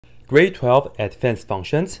Grade 12 Advanced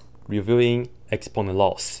Functions, reviewing exponent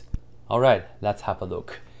laws. Alright, let's have a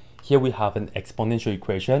look. Here we have an exponential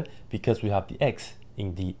equation because we have the x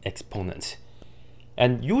in the exponent.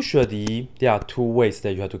 And usually, there are two ways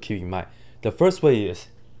that you have to keep in mind. The first way is,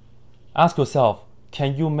 ask yourself,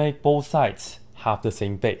 can you make both sides have the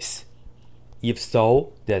same base? If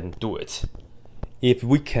so, then do it. If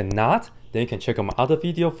we cannot, then you can check out my other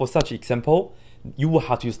video for such example. You will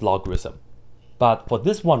have to use logarithm. But for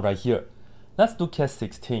this one right here, let's look at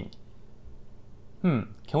 16. Can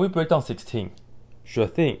we break down 16? Sure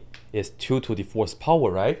thing. It's 2 to the 4th power,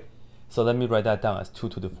 right? So let me write that down as 2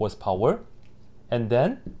 to the 4th power. And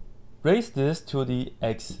then raise this to the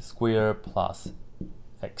x squared plus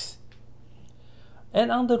x.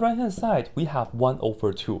 And on the right hand side, we have 1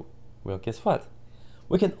 over 2. Well, guess what?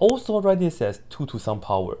 We can also write this as 2 to some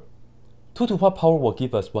power. 2 to what power will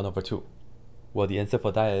give us 1 over 2? Well, the answer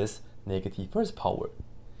for that is negative first power.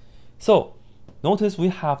 So notice we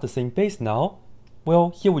have the same base now. Well,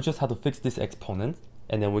 here we just have to fix this exponent,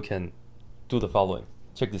 and then we can do the following.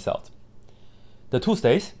 Check this out. The 2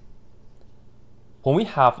 stays. When we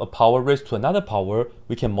have a power raised to another power,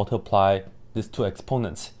 we can multiply these two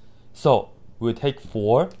exponents. So we'll take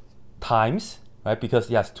 4 times, right? Because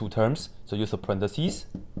it has 2 terms, so use the parentheses.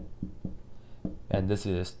 And this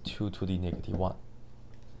is 2 to the negative 1.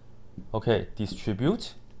 Okay,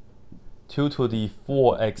 distribute 2 to the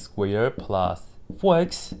 4x squared plus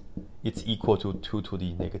 4x, it's equal to 2 to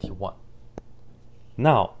the negative 1.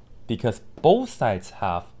 Now, because both sides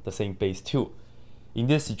have the same base 2, in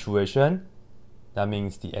this situation, that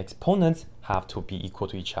means the exponents have to be equal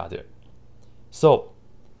to each other. So,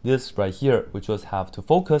 this right here, we just have to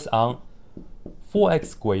focus on 4x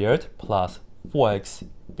squared plus 4x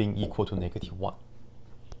being equal to negative 1.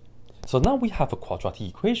 So now we have a quadratic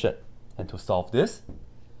equation. And to solve this,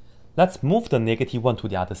 let's move the negative 1 to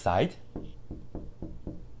the other side.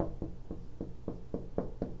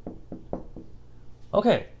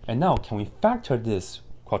 Okay, and now can we factor this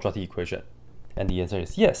quadratic equation? And the answer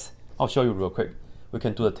is yes. I'll show you real quick. We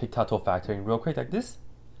can do the tic-tac-toe factoring real quick like this.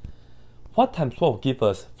 What times what will give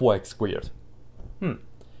us 4x squared?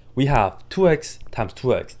 We have 2x times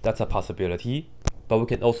 2x. That's a possibility. But we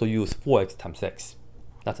can also use 4x times x.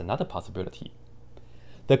 That's another possibility.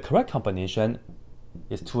 The correct combination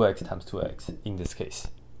is 2x times 2x in this case.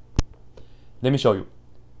 Let me show you.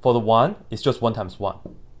 For the 1, it's just 1 times 1.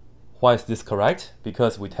 Why is this correct?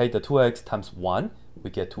 Because we take the 2x times 1, we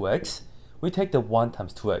get 2x. We take the 1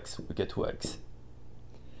 times 2x, we get 2x.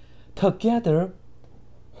 Together,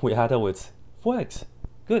 we add up with 4x.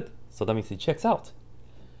 Good. So that means it checks out.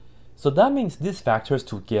 So that means these factors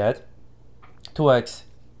to get 2x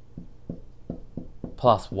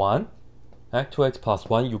plus 1, right? 2x plus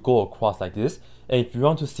 1, you go across like this. And if you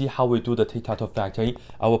want to see how we do the tic-tac-toe factoring,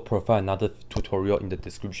 I will provide another tutorial in the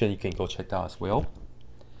description. You can go check that out as well.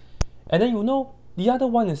 And then you know, the other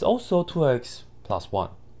one is also 2x plus 1.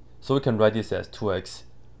 So we can write this as 2x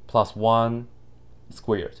plus 1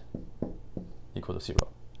 squared equal to 0.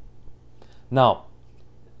 Now,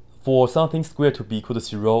 for something squared to be equal to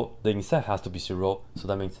 0, the inside has to be 0. So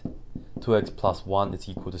that means 2x plus 1 is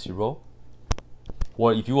equal to 0.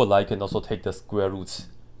 Or if you would like, you can also take the square roots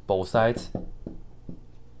both sides.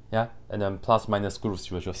 Yeah, and then plus minus square root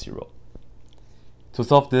 0 is just 0. To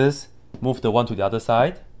solve this, move the 1 to the other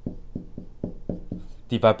side.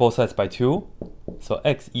 Divide both sides by 2. So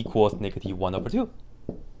x equals negative 1 over 2.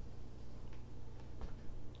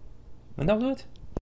 And that will do it.